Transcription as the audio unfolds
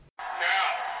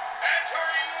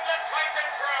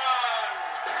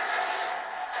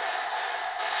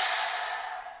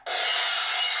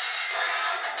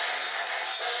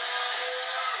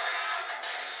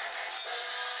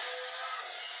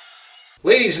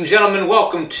Ladies and gentlemen,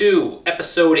 welcome to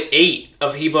episode 8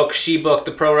 of He Book, She Book,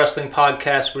 the pro wrestling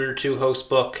podcast where your two hosts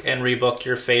book and rebook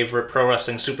your favorite pro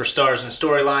wrestling superstars and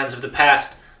storylines of the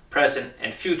past, present,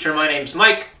 and future. My name's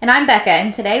Mike. And I'm Becca,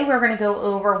 and today we're going to go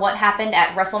over what happened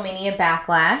at WrestleMania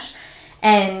Backlash.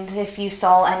 And if you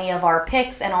saw any of our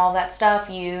picks and all that stuff,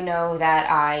 you know that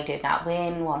I did not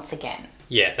win once again.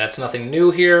 Yeah, that's nothing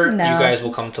new here. No. You guys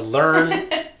will come to learn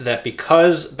that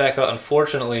because Becca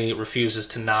unfortunately refuses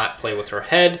to not play with her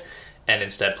head and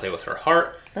instead play with her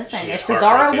heart. Listen, if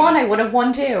Cesaro won, I would have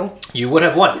won too. You would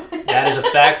have won. That is a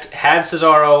fact. Had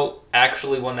Cesaro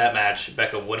actually won that match,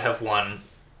 Becca would have won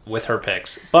with her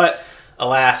picks. But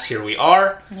alas, here we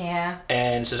are. Yeah.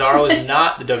 And Cesaro is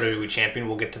not the WWE champion.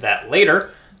 We'll get to that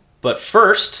later. But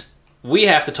first, we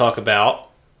have to talk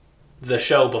about the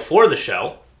show before the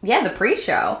show. Yeah, the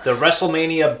pre-show. The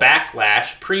WrestleMania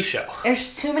Backlash pre-show.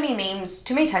 There's too many names,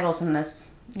 too many titles in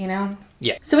this, you know?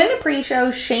 Yeah. So in the pre-show,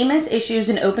 Sheamus issues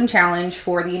an open challenge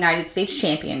for the United States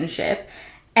Championship.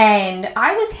 And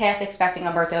I was half expecting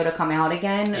Humberto to come out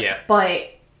again. Yeah.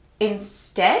 But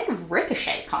instead,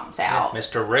 Ricochet comes out. Yeah,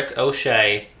 Mr. Rick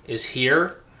O'Shea is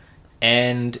here.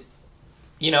 And,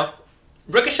 you know,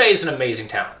 Ricochet is an amazing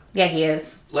talent. Yeah, he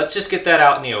is. Let's just get that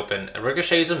out in the open.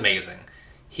 Ricochet is amazing.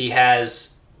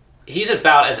 He's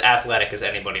about as athletic as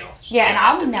anybody else. Yeah, and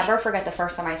I'll never forget the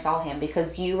first time I saw him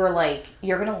because you were like,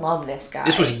 you're going to love this guy.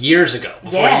 This was years ago,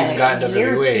 before he even got into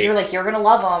WWE. You're like, you're going to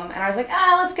love him. And I was like,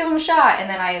 let's give him a shot. And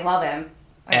then I love him.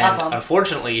 I love him.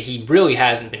 Unfortunately, he really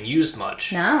hasn't been used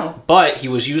much. No. But he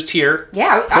was used here.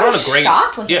 Yeah, I was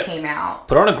shocked when he came out.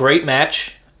 Put on a great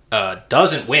match.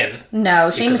 Doesn't win.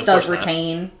 No, Sheamus does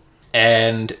retain.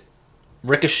 And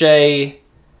Ricochet...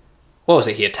 What was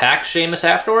it? He attacks Sheamus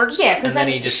afterwards? Yeah, because then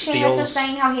he just Sheamus steals... is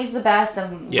saying how he's the best,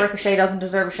 and Ricochet doesn't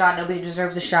deserve a shot, nobody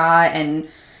deserves a shot, and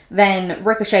then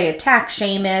Ricochet attacks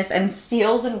Sheamus and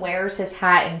steals and wears his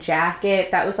hat and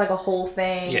jacket. That was like a whole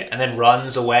thing. Yeah, and then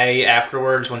runs away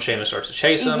afterwards when Sheamus starts to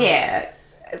chase him. Yeah.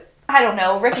 I don't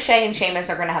know. Ricochet and Sheamus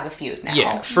are going to have a feud now.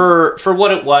 Yeah, for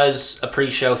what it was, a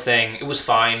pre-show thing, it was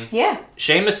fine. Yeah.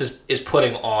 Sheamus is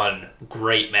putting on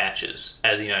great matches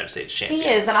as the United States champion. He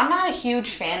is, and I'm not a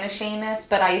huge fan of Sheamus,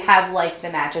 but I have liked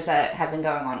the matches that have been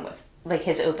going on with, like,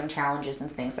 his open challenges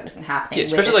and things that have been happening. Yeah,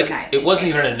 especially, like, it wasn't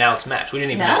even an announced match. We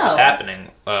didn't even know what was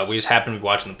happening. We just happened to be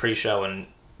watching the pre-show, and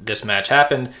this match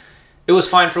happened. It was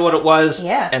fine for what it was.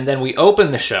 Yeah. And then we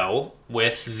opened the show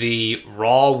with the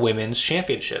Raw Women's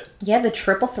Championship. Yeah, the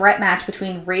triple threat match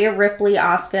between Rhea Ripley,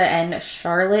 Asuka, and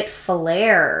Charlotte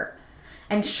Flair.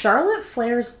 And Charlotte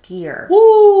Flair's gear.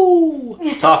 Woo!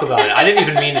 Talk about it. I didn't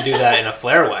even mean to do that in a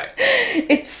Flair way.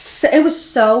 It was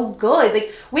so good.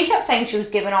 Like, we kept saying she was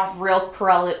giving off real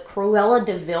Cruella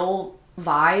DeVille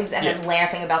vibes and then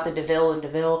laughing about the DeVille and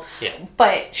DeVille. Yeah.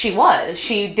 But she was.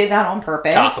 She did that on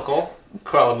purpose. Topical.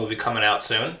 Cruella movie coming out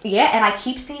soon. Yeah, and I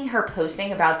keep seeing her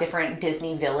posting about different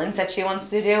Disney villains that she wants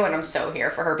to do, and I'm so here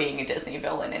for her being a Disney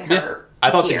villain in her I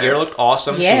thought the gear looked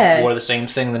awesome. Yeah. She wore the same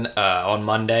thing on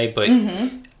Monday, but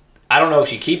I don't know if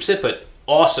she keeps it, but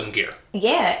awesome gear.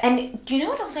 Yeah, and do you know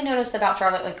what else I noticed about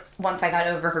Charlotte, like, once I got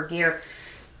over her gear?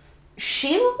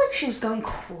 She looked like she was going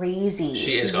crazy.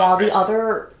 She is going while crazy. the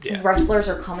other wrestlers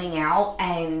are coming out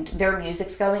and their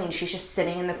music's going and she's just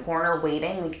sitting in the corner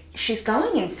waiting. Like, she's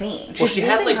going insane. Well, she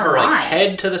had like her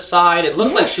head to the side. It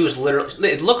looked like she was literally...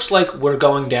 It looks like we're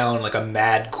going down like a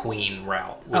Mad Queen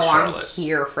route with Charlotte. I'm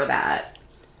here for that.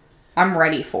 I'm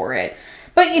ready for it.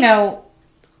 But, you know,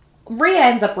 Rhea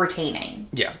ends up retaining.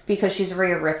 Yeah. Because she's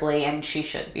Rhea Ripley and she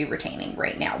should be retaining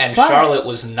right now. And Charlotte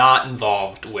was not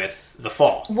involved with the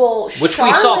fall. Well, which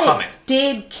we saw coming.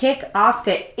 Did kick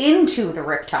Asuka into the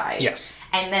Riptide. Yes.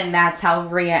 And then that's how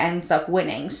Rhea ends up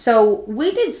winning. So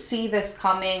we did see this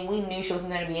coming. We knew she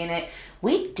wasn't going to be in it.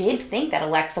 We did think that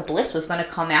Alexa Bliss was going to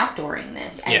come out during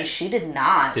this. And she did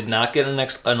not. Did not get an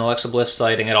Alexa Bliss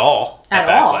sighting at all. At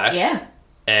Backlash. all, yeah.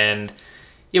 And,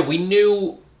 yeah, we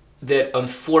knew that,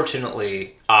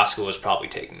 unfortunately, Asuka was probably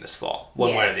taking this fall.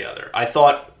 One way or the other. I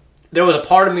thought... There was a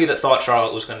part of me that thought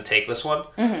Charlotte was going to take this one.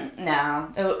 Mm-hmm. No.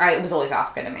 It was always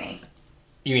Asuka to me.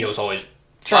 You mean it was always...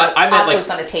 Charlotte, Asuka was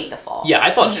going to take the fall. Yeah,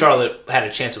 I thought Charlotte had a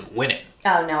chance of winning.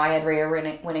 Oh, no, I had Rhea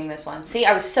winning this one. See,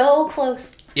 I was so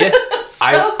close. Yeah.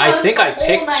 I think I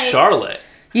picked Charlotte.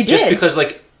 You did? Just because,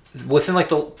 like, within, like,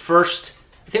 the first...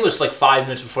 I think it was, like, 5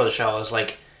 minutes before the show, I was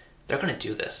like, they're going to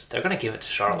do this. They're going to give it to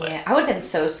Charlotte. Yeah, I would have been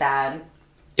so sad.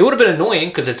 It would have been annoying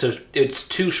because it's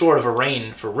too short of a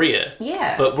reign for Rhea.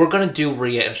 Yeah. But we're going to do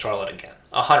Rhea and Charlotte again.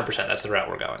 100%. That's the route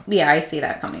we're going. Yeah, I see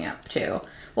that coming up, too.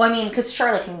 Well, I mean, because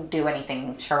Charlotte can do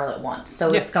anything Charlotte wants,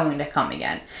 so it's going to come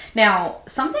again. Now,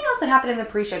 something else that happened in the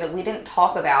pre-show that we didn't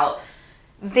talk about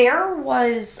There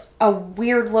was a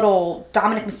weird little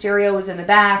Dominic Mysterio was in the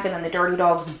back, and then the Dirty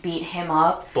Dogs beat him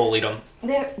up. Bullied him.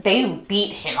 They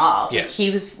beat him up. Yeah. He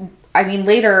was... I mean,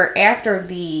 later, after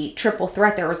the triple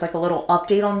threat, there was like a little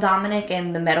update on Dominic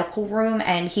in the medical room,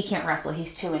 and he can't wrestle.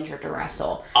 He's too injured to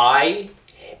wrestle.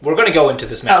 We're going to go into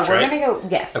this match, we're right? going to go,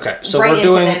 yes. Okay, so right we're into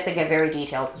doing this and get very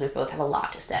detailed because we both have a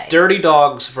lot to say. Dirty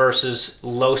Dogs versus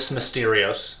Los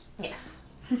Mysterios. Yes.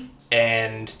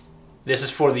 And this is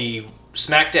for the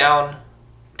SmackDown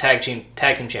Tag Team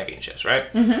Championships,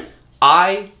 right? Mm-hmm.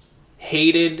 I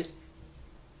hated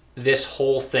this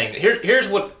whole thing. Here's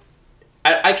what...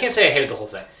 I can't say I hated the whole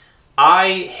thing.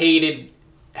 I hated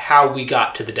how we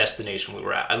got to the destination we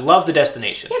were at. I love the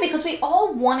destination. Yeah, because we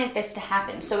all wanted this to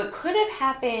happen. So it could have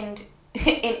happened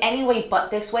in any way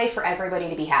but this way for everybody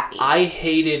to be happy. I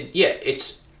hated... Yeah,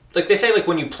 it's... Like they say, like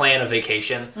when you plan a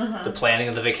vacation, the planning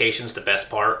of the vacation is the best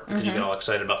part because you get all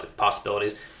excited about the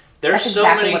possibilities. There's That's so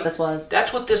exactly many... what this was.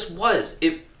 That's what this was.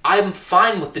 I'm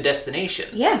fine with the destination.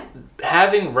 Yeah.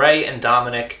 Having Ray and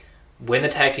Dominic win the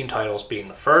tag team titles, being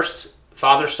the first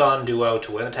father-son duo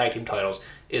to win the tag team titles,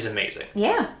 is amazing.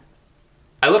 Yeah.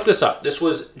 I looked this up. This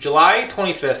was July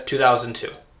 25th,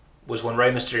 2002, was when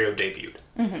Rey Mysterio debuted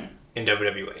in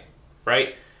WWE,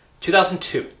 right?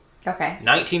 2002. Okay.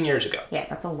 19 years ago. Yeah,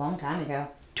 that's a long time ago.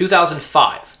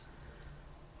 2005.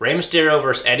 Rey Mysterio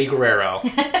versus Eddie Guerrero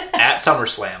at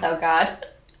SummerSlam. Oh, God.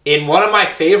 In one of my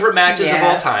favorite matches of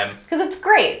all time. Because it's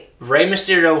great. Rey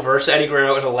Mysterio versus Eddie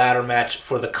Guerrero in a ladder match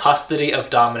for the custody of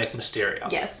Dominic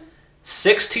Mysterio. Yes.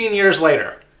 16 years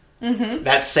later,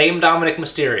 that same Dominic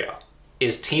Mysterio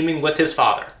is teaming with his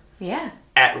father. Yeah.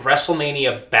 At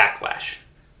WrestleMania Backlash.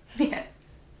 Yeah.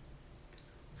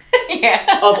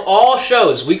 Yeah. Of all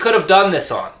shows we could have done this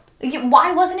on.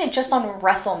 Why wasn't it just on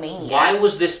WrestleMania? Why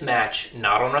was this match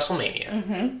not on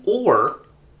WrestleMania? Or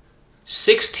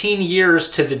 16 years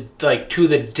to the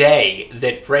day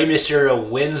that Rey Mysterio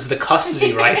wins the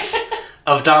custody rights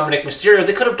of Dominic Mysterio,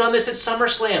 they could have done this at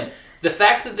SummerSlam. The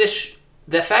fact that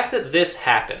this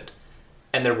happened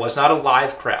and there was not a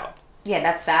live crowd. Yeah,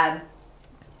 that's sad.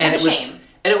 And That's a shame.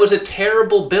 And it was a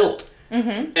terrible build.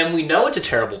 And we know it's a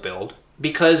terrible build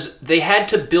because they had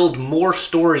to build more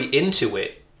story into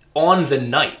it on the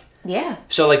night. Yeah.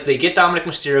 So, like, they get Dominic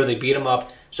Mysterio, they beat him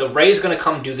up, so Rey's going to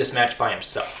come do this match by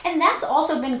himself. And that's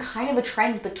also been kind of a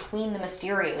trend between the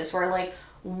Mysterios, where, like,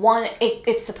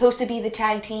 it's supposed to be the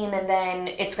tag team, and then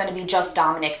it's going to be just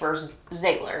Dominic versus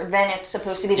Ziggler. Then it's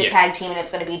supposed to be the tag team, and it's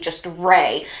going to be just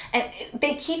Rey. And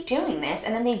they keep doing this,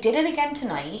 and then they did it again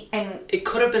tonight, and... It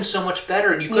could have been so much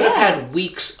better. You could have had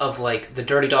weeks of, like, the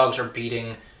Dirty Dogs are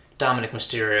beating Dominic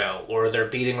Mysterio, or they're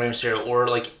beating Rey Mysterio, or,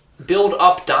 like, build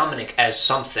up Dominic as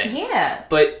something. Yeah.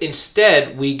 But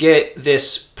instead, we get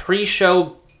this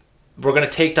pre-show, we're going to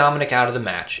take Dominic out of the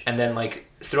match, and then, like,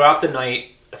 throughout the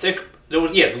night, I think...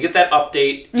 we get that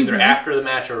update either after the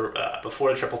match or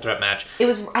before the triple threat match. It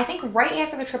was, I think, right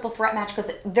after the triple threat match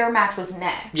because their match was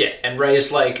next. Yeah, and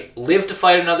Rey's like, live to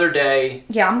fight another day.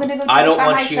 Yeah, I'm going to go do this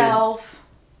by myself.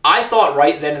 I thought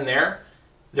right then and there,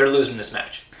 they're losing this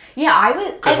match. Yeah, I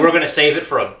would... Because we're going to save it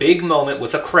for a big moment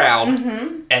with a crowd,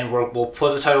 and we'll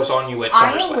put the titles on you at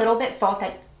SummerSlam. I a little bit thought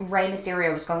that Rey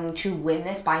Mysterio was going to win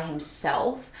this by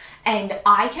himself, and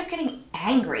I kept getting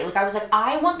angry. Like, I was like,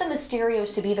 I want the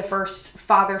Mysterios to be the first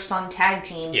father-son tag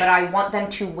team, but I want them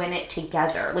to win it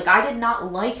together. Like, I did not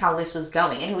like how this was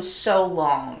going, and it was so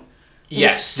long.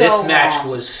 Yes, this match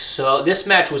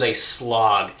was a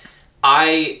slog.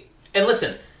 And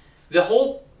listen, this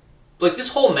whole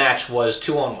match was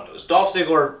 2-on-1. It was Dolph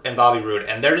Ziggler and Bobby Roode,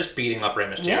 and they're just beating up Rey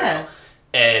Mysterio. Yeah.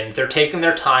 And they're taking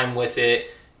their time with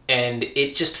it, and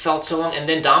it just felt so long. And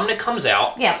then Dominic comes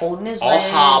out. Yeah, holding his all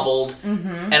ribs. hobbled.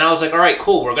 And I was like, all right,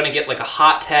 cool. We're going to get like a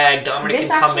hot tag. Dominic can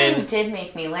come in. This actually did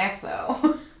make me laugh,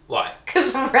 though. Why?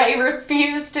 Because Rey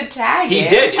refused to tag him. He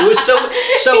did. It was so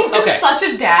he was such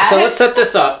a dad. So let's set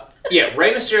this up. Yeah,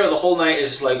 Rey Mysterio the whole night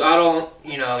is like, you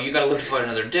gotta live to fight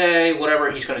another day, whatever.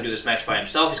 He's gonna do this match by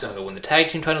himself. He's gonna go win the tag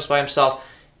team titles by himself.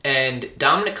 And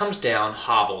Dominic comes down,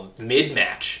 hobbled,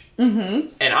 mid-match.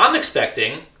 And I'm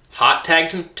expecting hot tag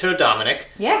to Dominic.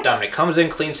 Yeah. Dominic comes in,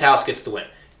 cleans house, gets the win.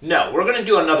 No, we're gonna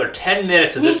do another 10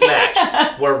 minutes of this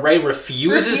match where Rey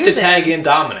refuses to tag in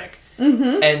Dominic.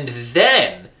 And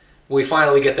then we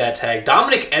finally get that tag.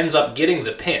 Dominic ends up getting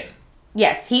the pin.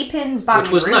 Yes, he pins Bobby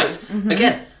Which was Roode. nice.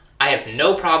 Again, I have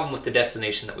no problem with the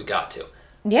destination that we got to.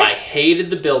 Yeah. I hated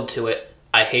the build to it.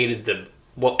 I hated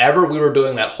whatever we were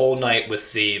doing that whole night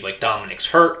with the, like, Dominic's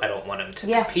hurt. I don't want him to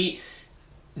compete.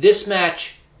 This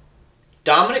match,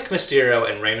 Dominic Mysterio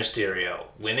and Rey Mysterio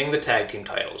winning the tag team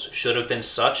titles should have been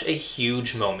such a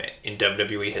huge moment in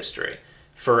WWE history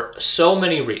for so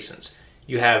many reasons.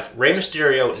 You have Rey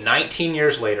Mysterio 19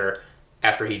 years later,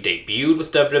 after he debuted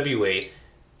with WWE,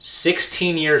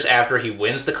 16 years after he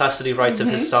wins the custody rights of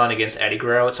his son against Eddie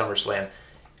Guerrero at SummerSlam.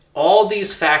 All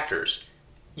these factors,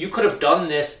 you could have done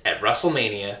this at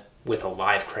WrestleMania with a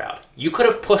live crowd. You could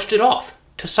have pushed it off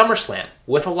to SummerSlam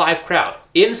with a live crowd.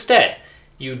 Instead,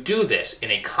 you do this in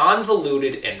a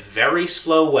convoluted and very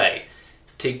slow way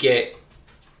to get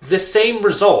the same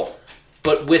result,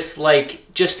 but with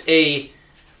just a...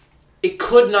 It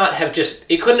couldn't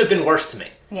have been worse to me.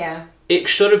 Yeah. It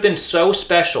should have been so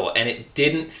special, and it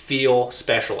didn't feel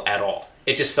special at all.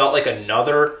 It just felt like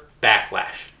another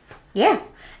Backlash. Yeah.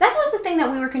 That was the thing that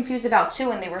we were confused about, too,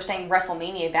 when they were saying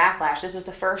WrestleMania Backlash. This is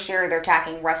the first year they're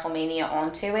tacking WrestleMania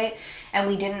onto it, and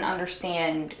we didn't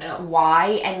understand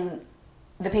why, and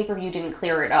the pay-per-view didn't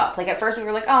clear it up. At first we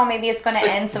were like, oh, maybe it's going to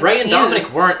end some Rey and feuds.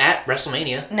 Dominic weren't at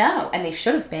WrestleMania. No, and they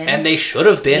should have been. Yeah. This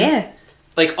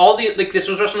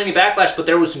was WrestleMania Backlash, but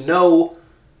there was no...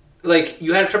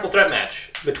 you had a triple threat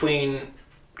match between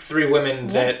 3 women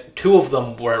that 2 of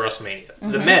them were at WrestleMania.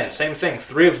 The men, same thing.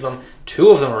 3 of them, 2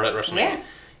 of them were at WrestleMania.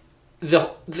 Yeah.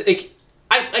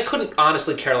 I couldn't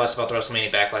honestly care less about the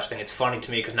WrestleMania Backlash thing. It's funny to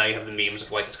me because now you have the memes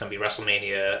of it's going to be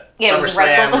WrestleMania. Yeah, it was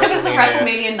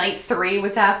WrestleMania Night 3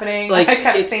 was happening. I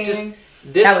kept saying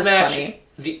that was match.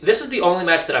 Funny. This is the only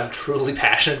match that I'm truly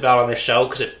passionate about on this show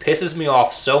because it pisses me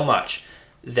off so much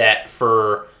that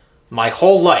for my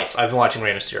whole life I've been watching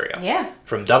Rey Mysterio. Yeah.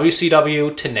 From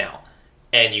WCW to now.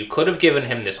 And you could have given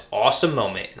him this awesome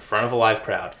moment in front of a live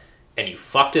crowd, and you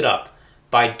fucked it up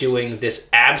by doing this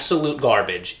absolute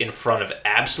garbage in front of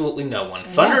absolutely no one.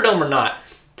 Thunderdome or not,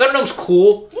 Thunderdome's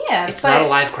cool. Yeah, it's not a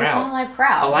live crowd. It's not a live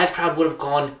crowd. A live crowd would have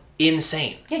gone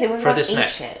insane. Yeah, they would have for this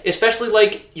match. Shit. Especially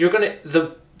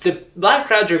the live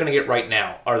crowds you're gonna get right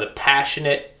now are the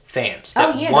passionate fans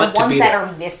that want the ones to be that there.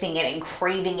 Are missing it and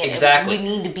craving it. Exactly. And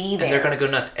we need to be there. And they're gonna go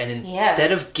nuts. And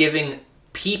instead of giving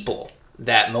people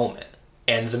that moment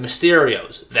and the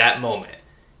Mysterios that moment,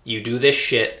 you do this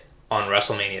shit on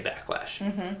WrestleMania Backlash.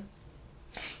 Mm-hmm.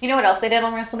 You know what else they did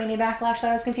on WrestleMania Backlash that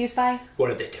I was confused by? What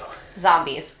did they do?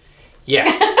 Zombies. Yeah.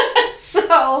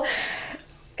 So...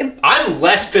 I'm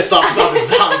less pissed off about the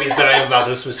zombies than I am about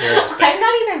this Mysterio thing. I'm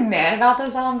not even mad about the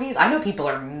zombies. I know people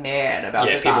are mad about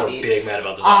the zombies. Yeah, people are big mad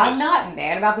about the zombies. I'm not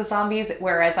mad about the zombies,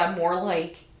 whereas I'm more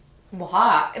like,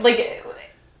 why?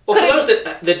 Well, for those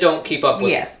that don't keep up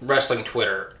with wrestling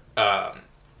Twitter,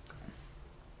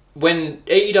 when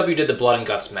AEW did the Blood and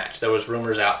Guts match, there was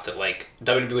rumors out that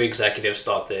WWE executives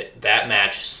thought that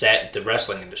match set the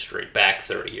wrestling industry back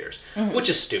 30 years, which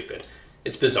is stupid.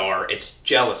 It's bizarre. It's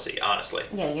jealousy, honestly.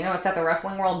 Yeah, it set the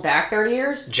wrestling world back 30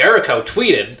 years? Jericho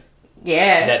tweeted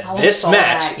that this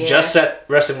match just set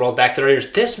wrestling world back 30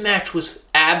 years. This match was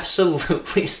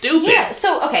absolutely stupid. Yeah,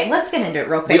 so, okay, let's get into it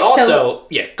real quick. Go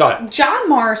ahead. John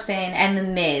Morrison and The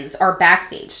Miz are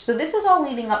backstage. So this is all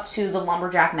leading up to the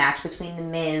lumberjack match between The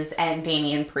Miz and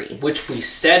Damian Priest. Which we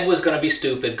said was going to be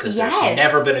stupid because there's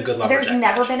never been a good lumberjack match. There's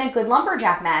never been a good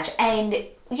lumberjack match. And...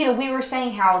 we were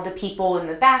saying how the people in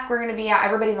the back were going to be out.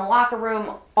 Everybody in the locker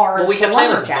room are Well, we kept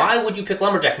saying, why would you pick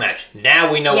lumberjack match?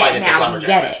 Now we know why they picked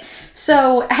lumberjack match. It.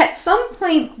 So, at some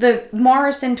point, the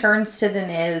Morrison turns to The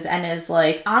Miz and is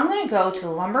like, I'm going to go to the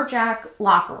lumberjack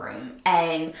locker room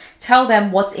and tell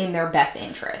them what's in their best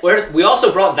interest. We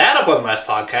also brought that up on the last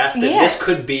podcast, that this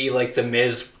could be The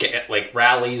Miz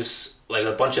rallies...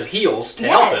 a bunch of heels to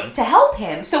help him. To help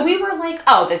him. So we were like,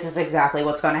 oh, this is exactly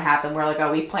what's going to happen. We're like,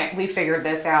 oh, we figured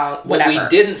this out, whatever. What we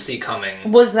didn't see coming...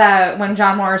 was that when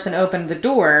John Morrison opened the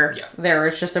door, there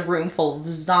was just a room full of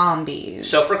zombies.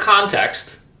 So for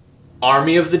context,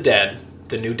 Army of the Dead,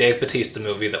 the new Dave Bautista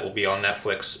movie that will be on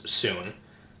Netflix soon,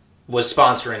 was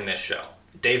sponsoring this show.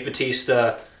 Dave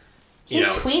Bautista, he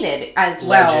tweeted as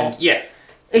legend. well. Yeah.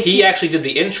 He actually did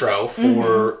the intro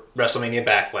for WrestleMania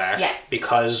Backlash. Yes.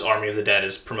 Because Army of the Dead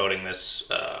is promoting this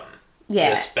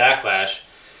this Backlash.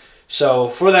 So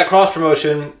for that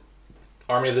cross-promotion,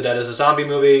 Army of the Dead is a zombie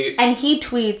movie. And he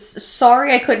tweets,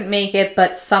 sorry I couldn't make it,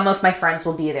 but some of my friends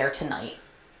will be there tonight.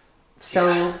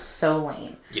 So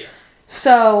lame. Yeah.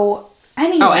 So,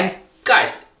 anyway. Oh, and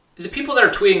guys, the people that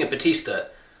are tweeting at Batista...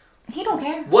 He don't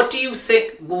care. What do you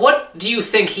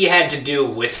think he had to do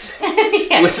with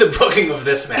with the booking of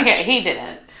this match? Yeah, he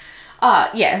didn't.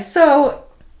 So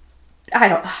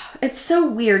it's so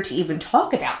weird to even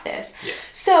talk about this. Yeah.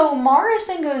 So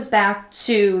Morrison goes back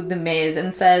to The Miz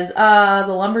and says,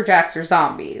 the lumberjacks are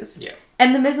zombies. Yeah.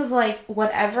 And The Miz is like,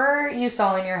 whatever you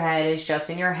saw in your head is just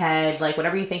in your head.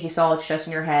 Whatever you think you saw, it's just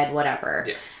in your head, whatever.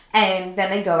 Yeah. And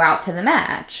then they go out to the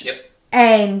match. Yep.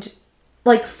 And,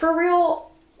 for real...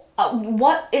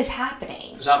 what is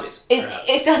happening? Zombies.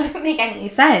 It doesn't make any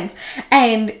sense.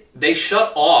 And they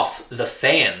shut off the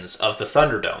fans of the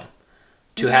Thunderdome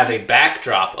to have a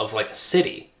backdrop of like a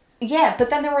city. Yeah, but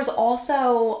then there was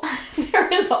also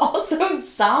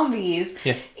zombies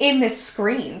in the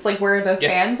screens, like where the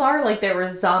fans are. Like there were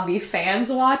zombie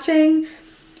fans watching.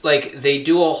 Like they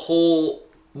do a whole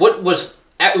it was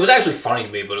actually funny to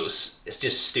me, but it's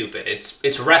just stupid.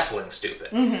 It's wrestling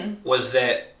stupid. Mm-hmm. Was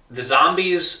that the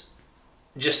zombies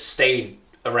just stayed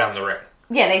around the ring?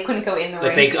 Yeah, they couldn't go in the ring.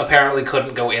 Like they apparently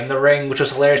couldn't go in the ring, which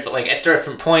was hilarious. But like at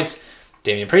different points,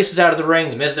 Damian Priest is out of the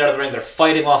ring, The Miz is out of the ring. They're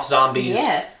fighting off zombies.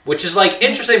 Yeah, which is like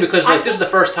interesting because like this is the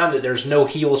first time that there's no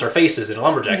heels or faces in a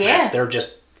lumberjack match. They're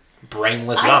just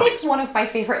brainless zombies. I think one of my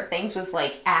favorite things was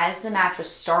like as the match was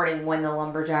starting when the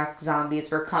lumberjack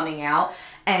zombies were coming out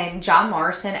and John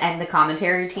Morrison and the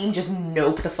commentary team just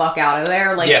nope the fuck out of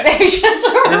there. Like they just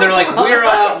and then they're like,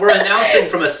 we're announcing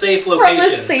from a safe location.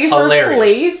 From a safer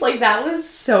place. Like that was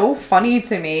so funny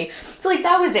to me. So like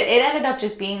that was it. It ended up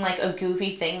just being like a goofy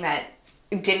thing that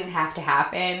didn't have to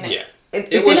happen. Yeah. It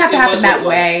didn't have to happen that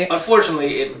way.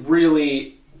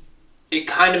 Unfortunately, it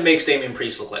kind of makes Damian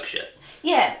Priest look like shit.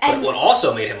 Yeah. But what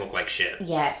also made him look like shit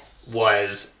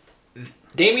was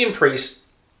Damian Priest.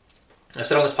 I've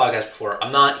said on this podcast before,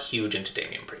 I'm not huge into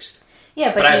Damian Priest.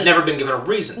 Yeah, but I've never been given a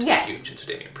reason to be huge into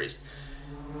Damian Priest.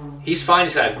 He's fine.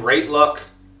 He's got a great look.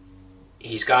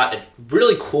 He's got a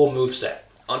really cool moveset.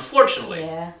 Unfortunately,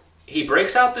 he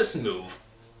breaks out this move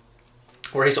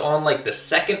where he's on like the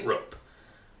second rope,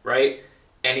 right?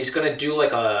 And he's going to do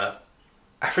like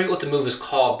I forget what the move is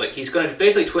called, but he's going to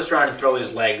basically twist around and throw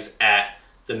his legs at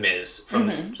The Miz from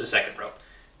the second rope.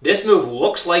 This move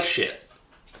looks like shit,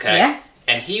 okay? Yeah.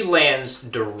 And he lands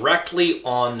directly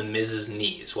on The Miz's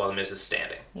knees while The Miz is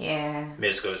standing. Yeah.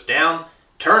 Miz goes down.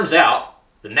 Turns out,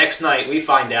 the next night we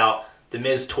find out The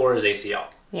Miz tore his ACL.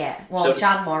 Yeah. Well,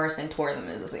 John Morrison tore The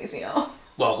Miz's ACL.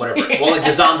 Well, whatever. Well, like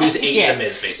the zombies ate The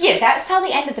Miz, basically. Yeah, that's how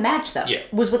they ended the match, though. Yeah.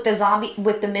 Was with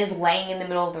the Miz laying in the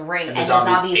middle of the ring, and the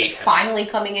zombies finally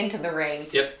coming into the ring.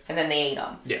 Yep. And then they ate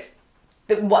him. Yeah.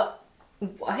 What?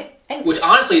 Which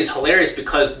honestly is hilarious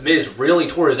because Miz really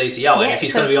tore his ACL, and if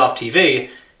he's going to be off TV,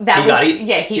 he got eaten.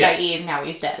 Yeah, he got eaten. Now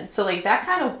he's dead. So like that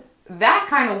kind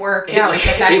of worked out. Like,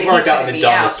 it worked out in the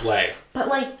dumbest way. But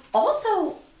like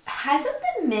also, hasn't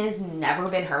the Miz never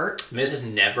been hurt? Miz has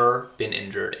never been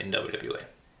injured in WWE.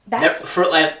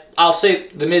 I'll say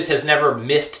the Miz has never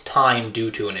missed time due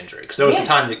to an injury because there was the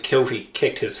time that Kofi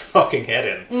kicked his fucking head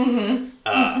in.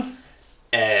 Mm-hmm.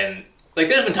 And like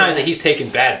there's been times that he's taken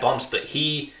bad bumps, but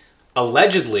he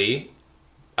allegedly,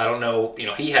 I don't know,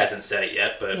 he hasn't said it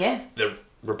yet, but the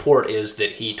report is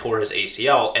that he tore his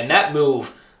ACL, and that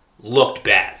move looked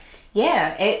bad.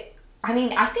 Yeah,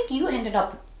 I think you ended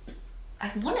up.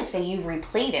 I want to say you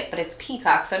replayed it, but it's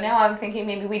Peacock, so now I'm thinking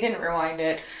maybe we didn't rewind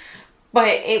it. But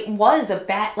it was a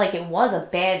bad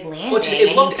landing. Which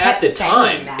it looked at the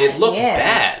time. It looked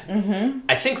bad. Mm-hmm.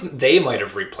 I think they might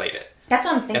have replayed it. That's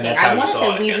what I'm thinking. I want to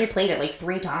say we replayed it like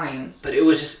 3 times. But it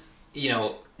was just,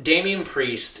 Damian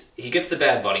Priest, he gets the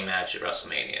Bad Bunny match at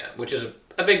WrestleMania, which is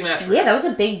a big match for him. That was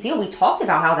a big deal. We talked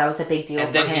about how that was a big deal for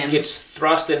him. And then he gets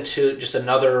thrust into just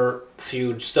another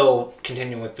feud, still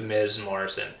continuing with The Miz and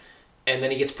Morrison. And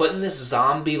then he gets put in this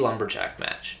zombie lumberjack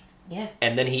match. Yeah.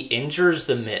 And then he injures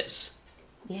The Miz.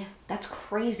 Yeah, that's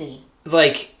crazy.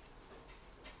 Like,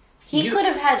 we could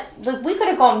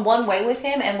have gone one way with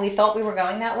him, and we thought we were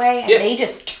going that way, and they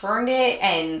just turned it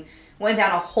and went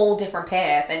down a whole different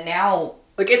path, and now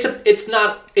like it's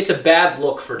a bad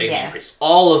look for Damian Priest.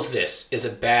 All of this is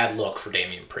a bad look for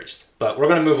Damian Priest. But we're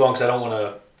gonna move on because I don't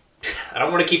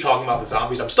want to keep talking about the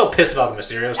zombies. I'm still pissed about the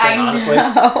Mysterio thing, honestly.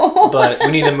 But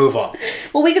we need to move on.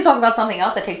 Well, we can talk about something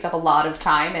else that takes up a lot of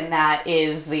time, and that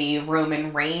is the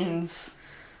Roman Reigns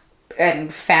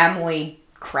and family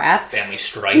crap. Family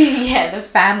strife. Yeah, the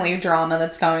family drama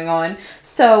that's going on.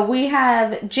 So we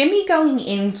have Jimmy going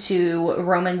into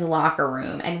Roman's locker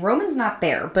room, and Roman's not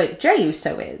there, but Jey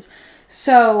Uso is.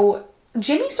 So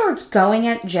Jimmy starts going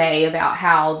at Jey about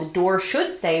how the door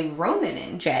should say Roman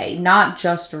and Jey, not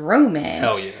just Roman.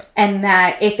 Hell yeah. And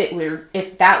that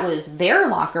if that was their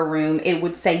locker room, it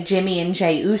would say Jimmy and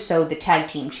Jey Uso, the tag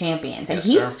team champions. And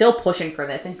he's still pushing for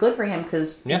this, and good for him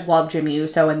because I love Jimmy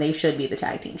Uso and they should be the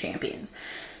tag team champions.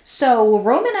 So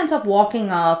Roman ends up walking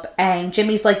up, and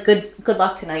Jimmy's like, good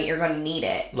luck tonight, you're going to need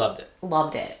it. Loved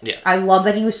it. Yeah. I love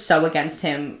that he was so against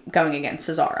him going against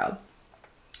Cesaro.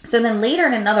 So then later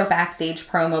in another backstage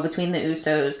promo between the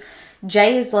Usos,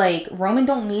 Jay is like, Roman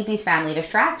don't need these family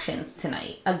distractions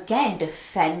tonight. Again,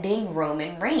 defending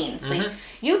Roman Reigns. Mm-hmm. Like,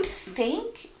 you'd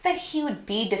think that he would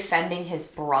be defending his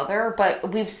brother,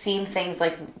 but we've seen things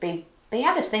like they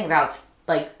have this thing about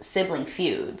like sibling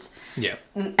feuds. Yeah.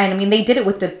 And I mean, they did it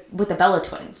with the Bella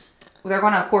twins. They're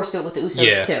going to, of course, do it with the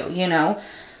Usos too, you know?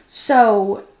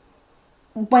 So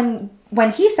when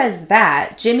he says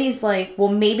that, Jimmy's like, well,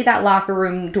 maybe that locker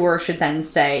room door should then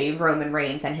say Roman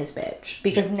Reigns and his bitch.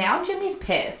 Because now Jimmy's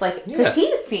pissed. Like, because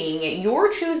he's seeing it.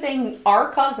 You're choosing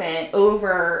our cousin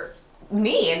over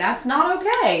me, and that's not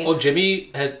okay. Well,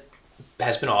 Jimmy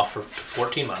has been off for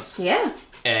 14 months. Yeah.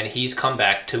 And he's come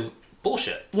back to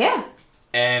bullshit. Yeah.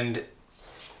 And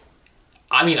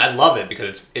I mean, I love it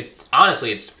because it's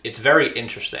honestly very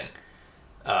interesting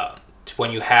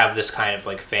when you have this kind of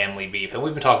like family beef, and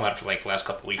we've been talking about it for like the last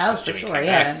couple of weeks since Jimmy came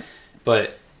back.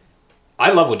 But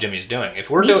I love what Jimmy's doing. If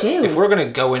we're gonna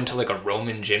go into like a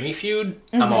Roman Jimmy feud,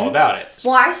 I'm all about it.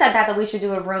 Well, I said that we should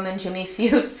do a Roman Jimmy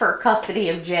feud for custody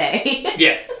of Jay.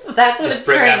 Yeah, that's what it's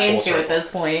turning into at this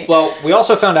point. Well, we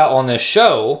also found out on this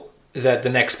show that the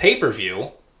next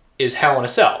pay-per-view is Hell in a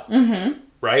Cell,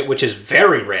 right? Which is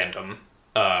very random.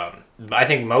 I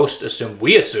think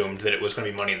we assumed that it was going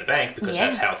to be Money in the Bank because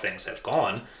that's how things have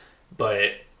gone.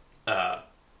 But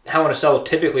Hell in a Cell,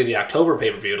 typically the October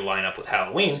pay-per-view to line up with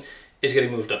Halloween, is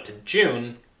getting moved up to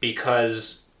June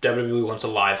because WWE wants a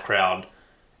live crowd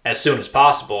as soon as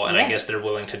possible. And I guess they're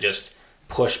willing to just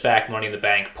push back Money in the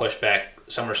Bank, push back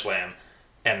SummerSlam,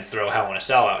 and throw Hell in a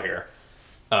Cell out here.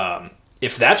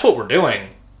 If that's what we're doing,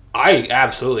 I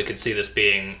absolutely could see this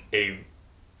being a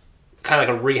kind of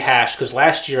like a rehash, because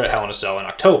last year at Hell in a Cell in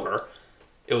October,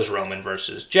 it was Roman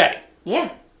versus Jay. Yeah.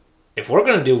 If we're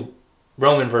going to do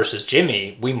Roman versus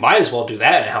Jimmy, we might as well do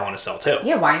that in Hell in a Cell too.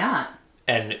 Yeah, why not?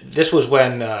 And this was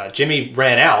when Jimmy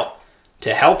ran out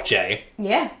to help Jay.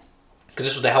 Yeah. Because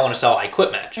this was the Hell in a Cell I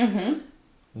Quit match. Mm-hmm.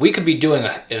 We could be doing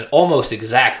an almost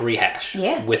exact rehash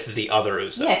with the other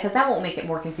Uso. Yeah, because that won't make it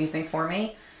more confusing for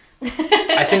me.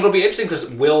 I think it'll be interesting because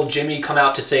will Jimmy come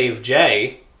out to save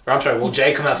Jay? Or I'm sorry, will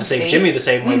Jay come out to save Jimmy the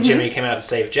same way Jimmy came out to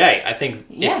save Jay? I think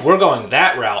if we're going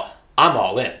that route, I'm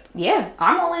all in. Yeah,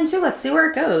 I'm all in too. Let's see where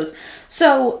it goes.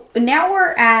 So now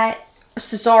we're at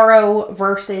Cesaro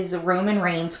versus Roman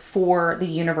Reigns for the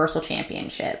Universal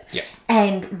Championship. Yeah.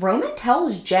 And Roman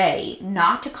tells Jay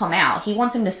not to come out. He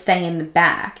wants him to stay in the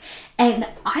back. And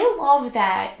I love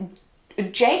that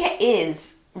Jay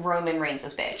is Roman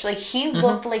Reigns' bitch. Like, he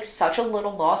looked like such a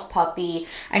little lost puppy.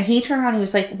 And he turned around and he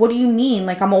was like, what do you mean?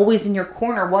 Like, I'm always in your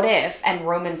corner. What if? And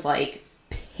Roman's like,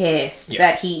 pissed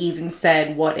that he even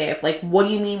said what if. Like, what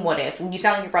do you mean what if? You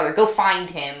sound like your brother. Go find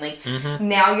him. Like,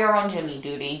 now you're on Jimmy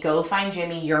duty. Go find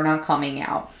Jimmy. You're not coming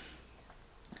out.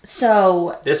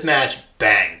 So this match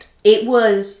banged. It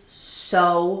was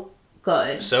so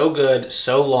good. So good.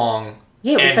 So long.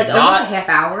 Yeah, it was like almost a half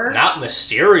hour. Not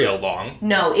Mysterio long.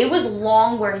 No, it was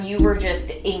long where you were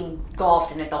just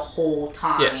engulfed in it the whole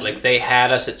time. Yeah, like they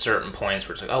had us at certain points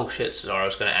where it's like, oh shit,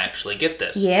 Cesaro's going to actually get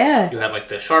this. Yeah. You had like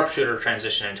the sharpshooter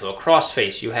transition into a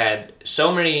crossface. You had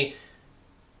so many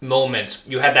moments.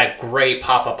 You had that great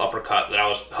pop-up uppercut that I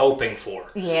was hoping for.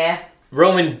 Yeah.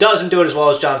 Roman doesn't do it as well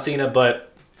as John Cena,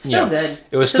 but still good.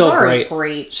 It was still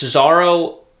great.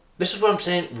 Cesaro, this is what I'm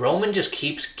saying. Roman just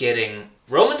keeps getting...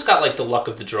 Roman's got like the luck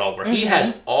of the draw where he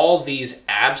has all these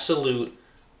absolute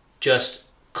just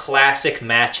classic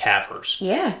match havers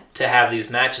to have these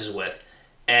matches with.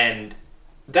 And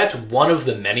that's one of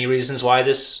the many reasons why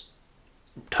this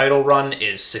title run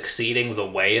is succeeding the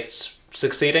way it's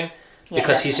succeeding. Yeah,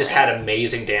 because he's just had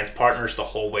amazing dance partners the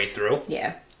whole way through.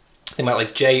 Yeah. Think about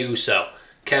like Jey Uso,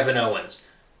 Kevin Owens,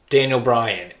 Daniel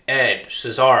Bryan, Edge,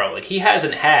 Cesaro. Like he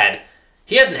hasn't had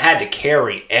to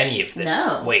carry any of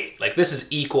this weight. Like, this is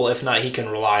equal, if not, he can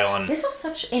rely on... This was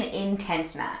such an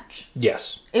intense match.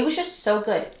 Yes. It was just so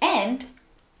good. And...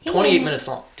 28 minutes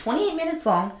long. 28 minutes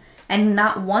long. And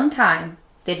not one time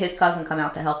did his cousin come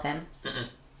out to help him. Mm-mm.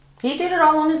 He did it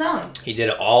all on his own. He did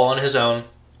it all on his own.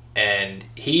 And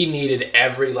he needed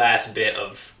every last bit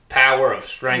of power, of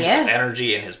strength, of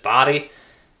energy in his body.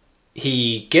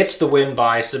 He gets the win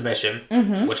by submission,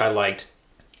 which I liked.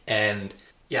 And...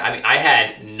 yeah, I mean, I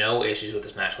had no issues with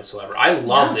this match whatsoever. I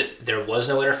love that there was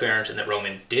no interference and that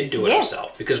Roman did do it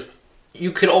himself. Because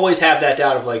you could always have that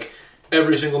doubt of, like,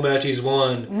 every single match he's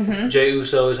won, Jey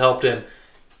Uso has helped him.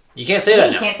 You can't say that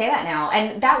now. You can't say that now.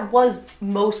 And that was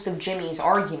most of Jimmy's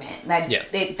argument, that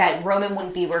that Roman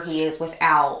wouldn't be where he is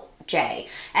without Jey.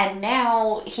 And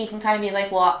now he can kind of be like,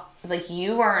 well, like,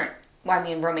 you weren't... well, I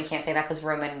mean, Roman can't say that because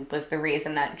Roman was the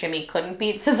reason that Jimmy couldn't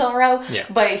beat Cesaro. Yeah.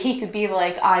 But he could be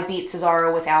like, I beat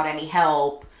Cesaro without any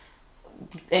help.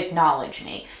 acknowledge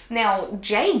me. Now,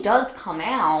 Jay does come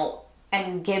out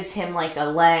and gives him like a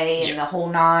lay and the whole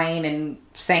nine and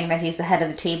saying that he's the head of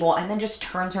the table, and then just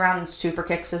turns around and super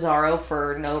kicks Cesaro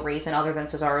for no reason other than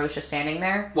Cesaro's just standing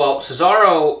there. Well,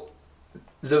 Cesaro,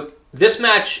 this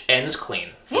match ends clean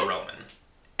for Roman.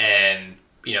 And,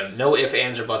 no ifs,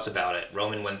 ands, or buts about it.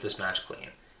 Roman wins this match clean.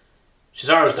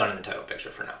 Cesaro's done in the title picture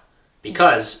for now.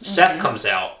 Because Seth comes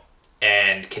out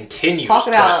and continues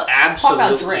to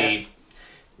absolutely...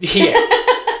 Yeah.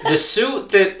 The suit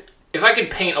that... If I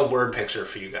could paint a word picture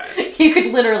for you guys... You could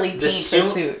literally paint the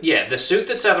suit. Yeah, the suit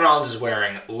that Seth Rollins is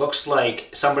wearing looks like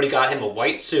somebody got him a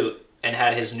white suit and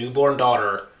had his newborn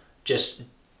daughter just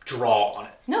draw on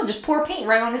it. No, just pour paint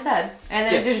right on his head. And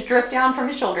then it just dripped down from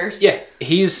his shoulders. Yeah,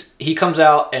 he comes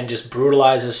out and just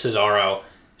brutalizes Cesaro.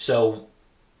 So,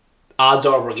 odds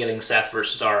are we're getting Seth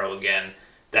versus Cesaro again.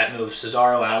 That moves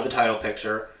Cesaro out of the title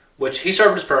picture, which he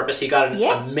served his purpose. He got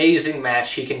an amazing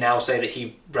match. He can now say that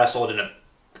he wrestled in a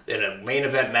main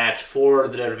event match for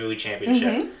the WWE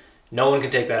Championship. No one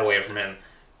can take that away from him.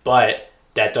 But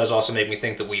that does also make me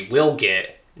think that we will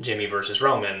get Jimmy versus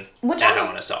Roman at Hell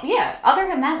in a Cell. Yeah, other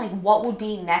than that, what would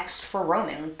be next for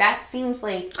Roman? That seems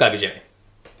like... It's gotta be Jimmy.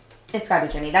 It's gotta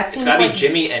be Jimmy. That seems it's gotta be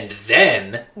Jimmy, and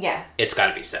then... Yeah. It's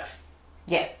gotta be Seth.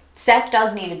 Yeah. Seth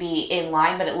does need to be in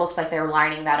line, but it looks like they're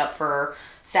lining that up for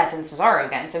Seth and Cesaro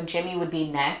again. So Jimmy would be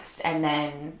next, and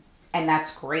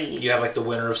that's great. You have the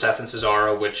winner of Seth and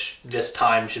Cesaro, which this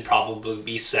time should probably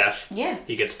be Seth. Yeah.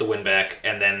 He gets the win back,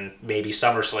 and then maybe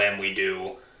SummerSlam we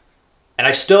do. And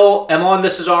I still am on the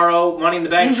Cesaro Money in the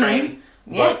Bank train.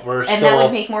 Yeah. But we're and that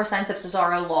would make more sense if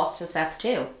Cesaro lost to Seth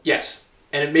too. Yes.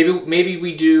 And maybe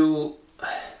we do...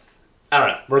 I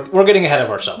don't know. We're getting ahead of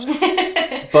ourselves.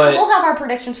 But we'll have our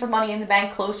predictions for Money in the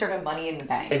Bank closer to Money in the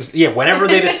Bank. Whenever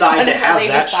they decide to have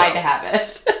that show. to have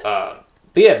it. But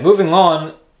yeah, moving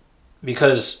on,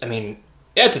 because,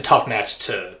 it's a tough match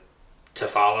to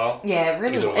follow. Yeah,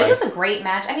 really. It was a great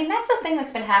match. That's the thing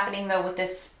that's been happening, though, with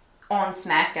this on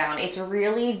SmackDown. It's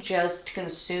really just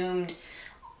consumed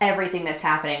everything that's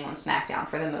happening on SmackDown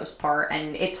for the most part,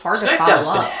 and it's hard to follow up. SmackDown's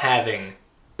been having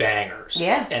bangers.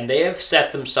 Yeah. And they have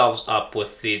set themselves up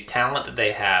with the talent that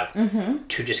they have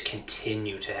to just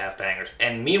continue to have bangers.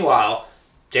 And meanwhile,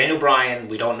 Daniel Bryan,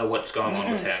 we don't know what's going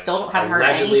on with him. Still haven't heard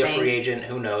anything. Allegedly a free agent,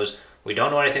 who knows? We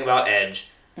don't know anything about Edge.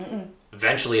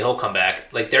 Eventually he'll come back.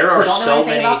 There are so many... We don't know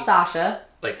anything about Sasha.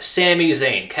 Sami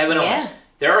Zayn, Kevin Owens.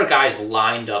 There are guys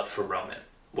lined up for Roman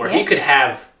where he could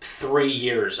have 3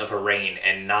 years of a reign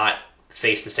and not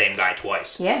face the same guy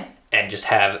twice. Yeah. And just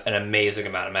have an amazing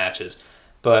amount of matches.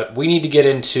 But we need to get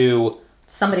into...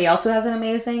 Somebody else who has an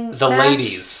amazing The match.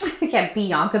 Ladies. Yeah,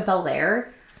 Bianca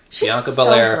Belair. She's Bianca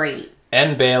Belair so great.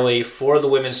 And Bayley for the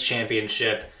Women's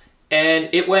Championship. And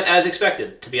it went as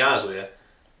expected, to be honest with you.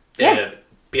 Yeah.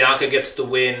 Bianca gets the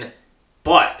win,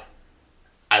 but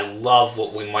I love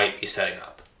what we might be setting up.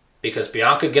 Because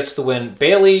Bianca gets the win.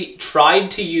 Bayley tried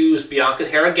to use Bianca's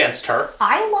hair against her.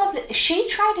 I loved it. She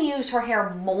tried to use her hair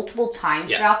multiple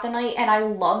times throughout the night, and I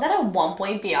love that at one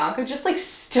point Bianca just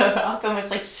stood up and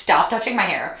was stop touching my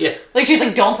hair. Yeah. She's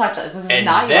don't touch this. This is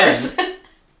not yours.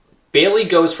 Bayley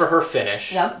goes for her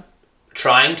finish. Yep.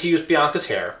 Trying to use Bianca's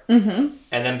hair. Mm-hmm.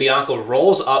 And then Bianca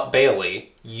rolls up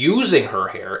Bayley using her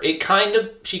hair.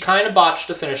 She kind of botched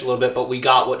the finish a little bit, but we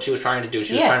got what she was trying to do.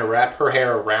 She was trying to wrap her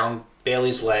hair around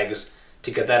Bayley's legs to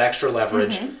get that extra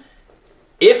leverage. Mm-hmm.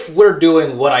 If we're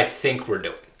doing what I think we're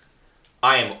doing,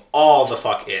 I am all the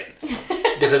fuck in.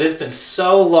 Because it's been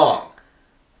so long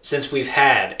since we've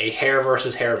had a hair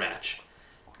versus hair match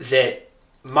that,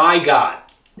 my God.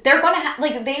 They're going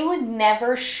to they would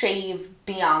never shave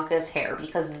Bianca's hair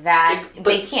because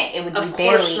they can't. It would be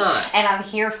Bayley. And I'm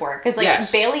here for it.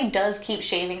 Because Bayley does keep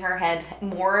shaving her head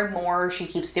more and more. She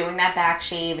keeps doing that back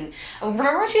shave. And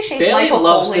remember when she shaved Michael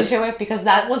Cole into it? Because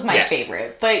that was my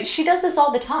favorite. But she does this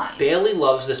all the time. Bayley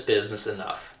loves this business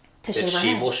enough that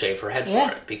she will shave her head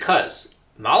for it. Because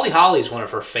Molly Holly is one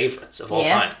of her favorites of all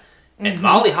time. And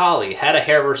Molly Holly had a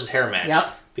hair versus hair match.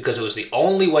 Yep. Because it was the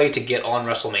only way to get on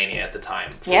WrestleMania at the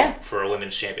time for a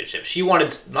women's championship.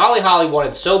 Molly Holly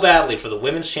wanted so badly for the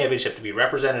women's championship to be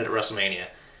represented at WrestleMania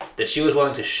that she was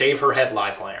willing to shave her head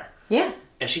live on air. Yeah.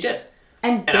 And she did.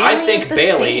 And I think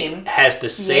Bayley has the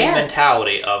same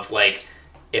mentality of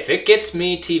if it gets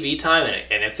me TV time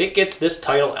and if it gets this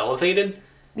title elevated,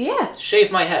 shave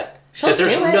my head. Because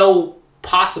there's no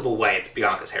possible way it's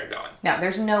Bianca's hair going. No,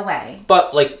 there's no way.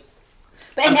 But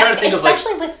I'm trying to think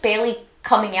especially with Bayley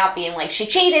coming out being she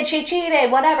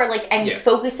cheated, whatever, and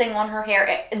focusing on her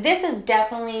hair. This is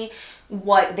definitely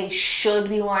what they should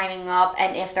be lining up,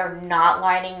 and if they're not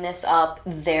lining this up,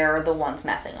 they're the ones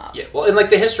messing up. Yeah, well, in like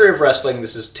the history of wrestling,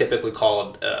 this is typically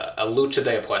called a lucha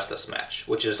de apuestas match,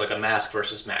 which is like a mask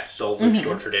versus match. So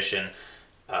luchador tradition,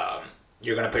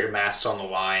 you're going to put your masks on the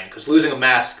line, because losing a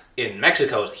mask in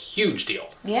Mexico is a huge deal.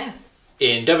 Yeah.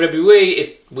 In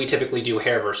WWE, we typically do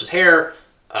hair versus hair.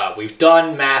 We've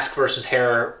done mask versus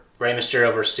hair, Rey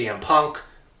Mysterio versus CM Punk,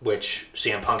 which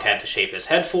CM Punk had to shave his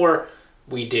head for.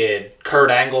 We did Kurt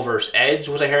Angle versus Edge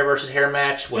was a hair versus hair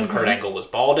match when Kurt Angle was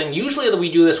balding. Usually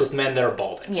we do this with men that are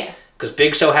balding. Yeah. Because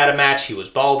Big Show had a match, he was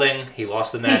balding, he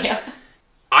lost the match. Yeah.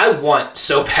 I want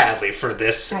so badly for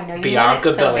this I know, you Bianca want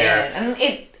it so Belair. bad.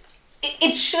 And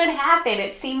it should happen.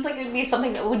 It seems like it would be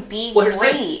something that would be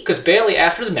great. Because Bayley,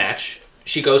 after the match,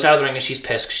 she goes out of the ring and she's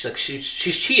pissed. She's like,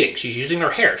 she's cheating. She's using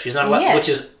her hair. She's not allowed, which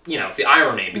is, the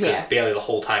irony, because Bayley the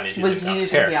whole time is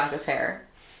using Bianca's hair.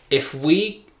 If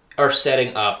we are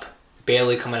setting up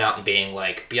Bayley coming out and being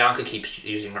like, Bianca keeps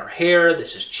using her hair,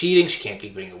 this is cheating, she can't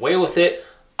keep getting away with it,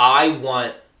 I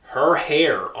want her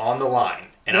hair on the line,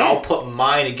 and I'll put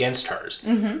mine against hers.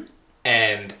 Mm-hmm.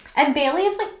 And Bayley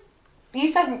is like, you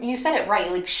said it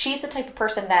right. Like, she's the type of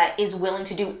person that is willing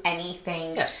to do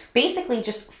anything. Yes. Basically,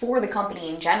 just for the company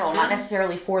in general, not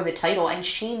necessarily for the title. And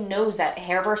she knows that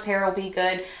hair versus hair will be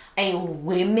good. A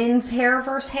women's hair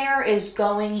versus hair is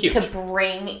going to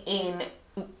bring in.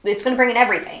 It's going to bring in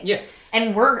everything. Yeah.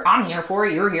 And I'm here for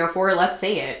it. You're here for it. Let's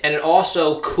see it. And it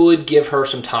also could give her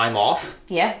some time off.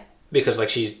 Yeah. Because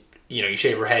like you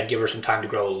shave her head, give her some time to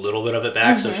grow a little bit of it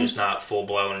back, so she's not full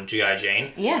blown G.I.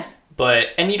 Jane. Yeah.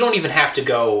 And you don't even have to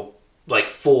go, like,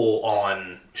 full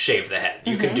on shave the head.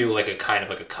 You can do, like, a kind of,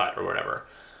 like, a cut or whatever.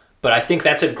 But I think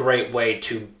that's a great way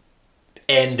to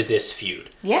end this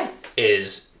feud. Yeah.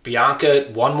 Is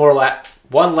Bianca, one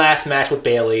last match with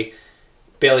Bayley.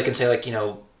 Bayley can say, like,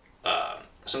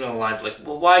 something along the lines like,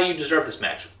 well, why do you deserve this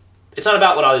match? It's not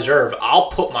about what I deserve. I'll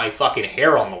put my fucking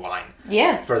hair on the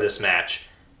line for this match.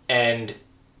 And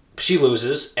she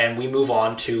loses, and we move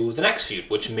on to the next feud,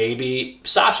 which maybe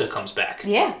Sasha comes back.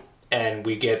 Yeah. And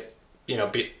we get,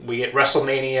 we get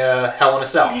WrestleMania Hell in a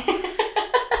Cell.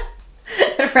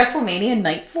 WrestleMania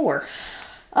Night 4.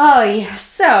 Oh, yeah.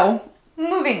 So,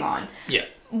 moving on. Yeah.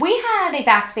 We had a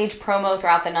backstage promo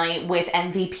throughout the night with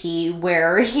MVP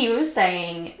where he was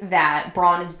saying that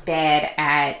Braun is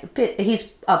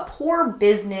he's a poor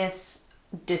business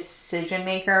decision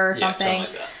maker or something.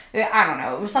 Like that. I don't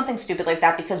know. It was something stupid like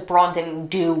that because Braun didn't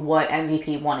do what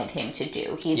MVP wanted him to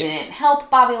do. He didn't help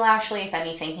Bobby Lashley. If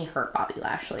anything, he hurt Bobby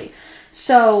Lashley.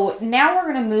 So now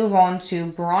we're going to move on to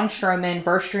Braun Strowman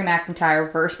versus Drew McIntyre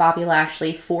versus Bobby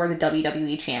Lashley for the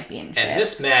WWE Championship. And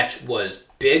this match was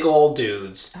big old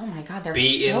dudes. Oh my god, they're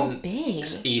so big.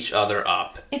 Each other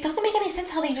up. It doesn't make any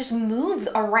sense how they just move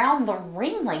around the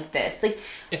ring like this. Like,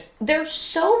 they're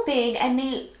so big and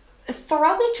they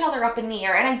throw each other up in the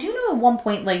air. And I do know at one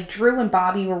point, like, Drew and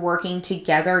Bobby were working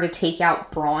together to take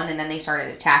out Braun, and then they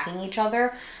started attacking each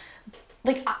other.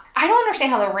 Like, I don't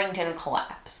understand how the ring didn't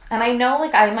collapse. And I know,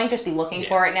 like, I might just be looking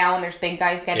for it now when there's big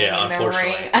guys getting in their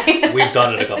ring. We've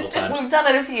done it a couple times. We've done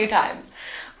it a few times.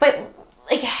 But,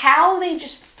 like, how they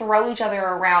just throw each other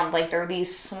around like they're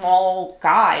these small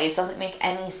guys doesn't make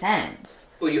any sense.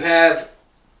 Well, you have,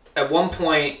 at one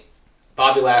point,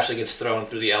 Bobby Lashley gets thrown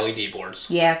through the LED boards.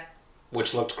 Yeah.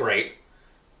 Which looked great.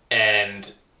 And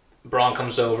Braun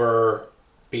comes over,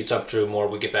 beats up Drew more,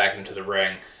 we get back into the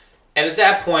ring. And at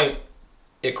that point,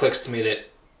 it clicks to me that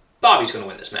Bobby's going to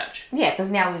win this match. Yeah, because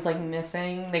now he's, like,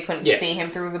 missing. They couldn't see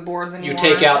him through the boards anymore. You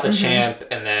take out the champ,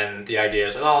 and then the idea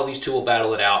is, these two will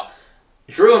battle it out.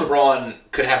 Drew and Braun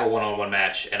could have a one-on-one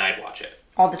match, and I'd watch it.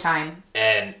 All the time.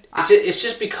 And it's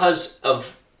just because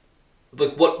of,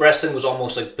 like, what wrestling was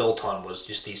almost, like, built on was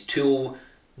just these two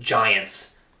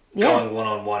giants going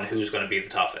one-on-one, who's going to be the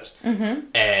toughest. Mm-hmm.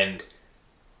 And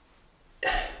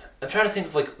I'm trying to think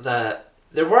of, like,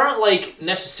 there weren't, like,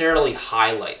 necessarily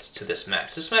highlights to this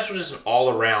match. This match was just an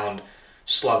all-around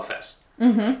slugfest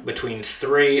between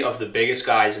three of the biggest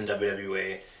guys in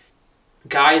WWE.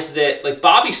 Guys that, like,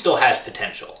 Bobby still has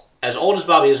potential. As old as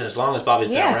Bobby is and as long as Bobby's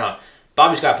been around,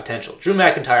 Bobby's got potential. Drew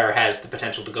McIntyre has the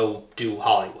potential to go do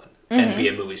Hollywood and be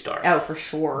a movie star. Oh, for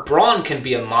sure. Braun can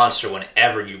be a monster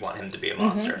whenever you want him to be a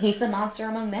monster. He's the monster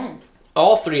among men.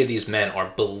 All three of these men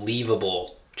are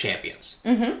believable champions,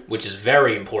 which is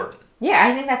very important. Yeah,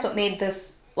 I think that's what made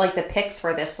this, like, the picks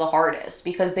for this the hardest,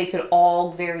 because they could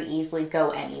all very easily go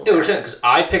anywhere. It was because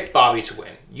I picked Bobby to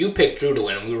win, you picked Drew to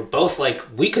win, and we were both like,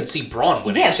 we could see Braun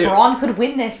winning too. Yeah, Braun could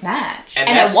win this match. And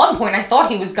at one point I thought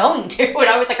he was going to, and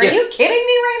I was like, are you kidding me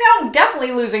right now? I'm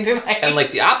definitely losing to my... And, like,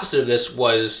 the opposite of this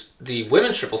was the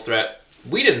women's triple threat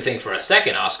we didn't think for a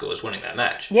second Asuka was winning that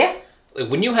match. Yeah. Like,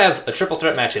 when you have a triple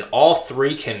threat match and all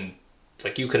three can,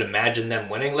 like, you could imagine them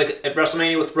winning, like at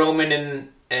WrestleMania with Roman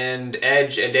and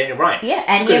Edge and Daniel Bryan. Yeah,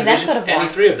 any of them could have won. Any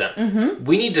three of them. Mm-hmm.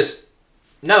 We need to,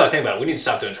 now that I think about it, we need to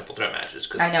stop doing triple threat matches.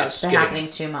 Cause I know, it's been happening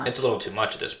too much. It's a little too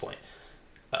much at this point.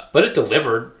 But it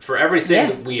delivered for everything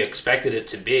that we expected it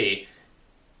to be.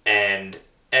 And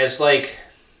as, like,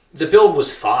 the build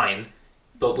was fine,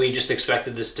 but we just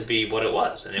expected this to be what it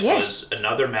was. And it was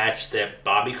another match that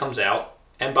Bobby comes out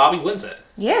and Bobby wins it.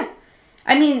 Yeah.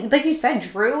 I mean, like you said,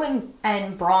 Drew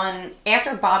and Braun,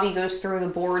 after Bobby goes through the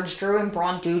boards, Drew and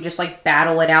Braun do just, like,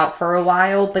 battle it out for a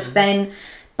while. But then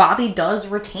Bobby does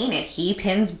retain it. He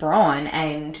pins Braun,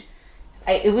 and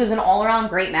it was an all-around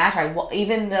great match.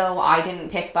 Even though I didn't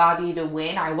pick Bobby to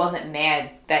win, I wasn't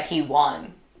mad that he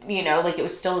won. You know, like, it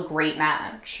was still a great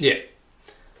match. Yeah.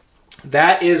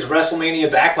 That is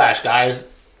WrestleMania Backlash, guys.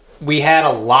 We had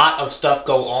a lot of stuff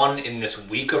go on in this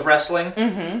week of wrestling,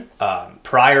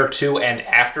 prior to and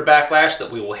after Backlash, that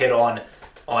we will hit on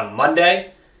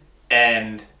Monday.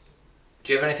 And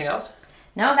do you have anything else?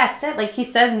 No, that's it. Like he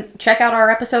said, check out our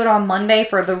episode on Monday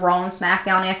for the Raw and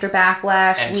SmackDown after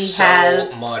Backlash. And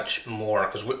so much more,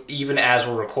 because even as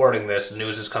we're recording this,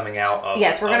 news is coming out of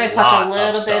yes, we're going to touch a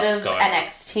little bit of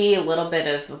NXT, a little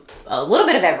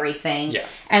bit of everything. Yeah.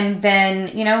 And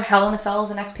then, you know, Hell in a Cell is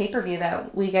the next pay-per-view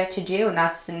that we get to do, and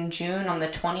that's in June on the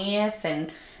 20th, and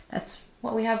that's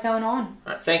what we have going on.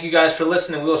 All right, thank you guys for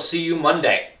listening. We'll see you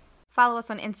Monday. Follow us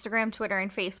on Instagram, Twitter,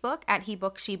 and Facebook at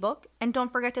HeBookSheBook. And don't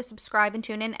forget to subscribe and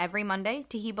tune in every Monday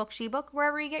to HeBook SheBook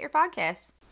wherever you get your podcasts.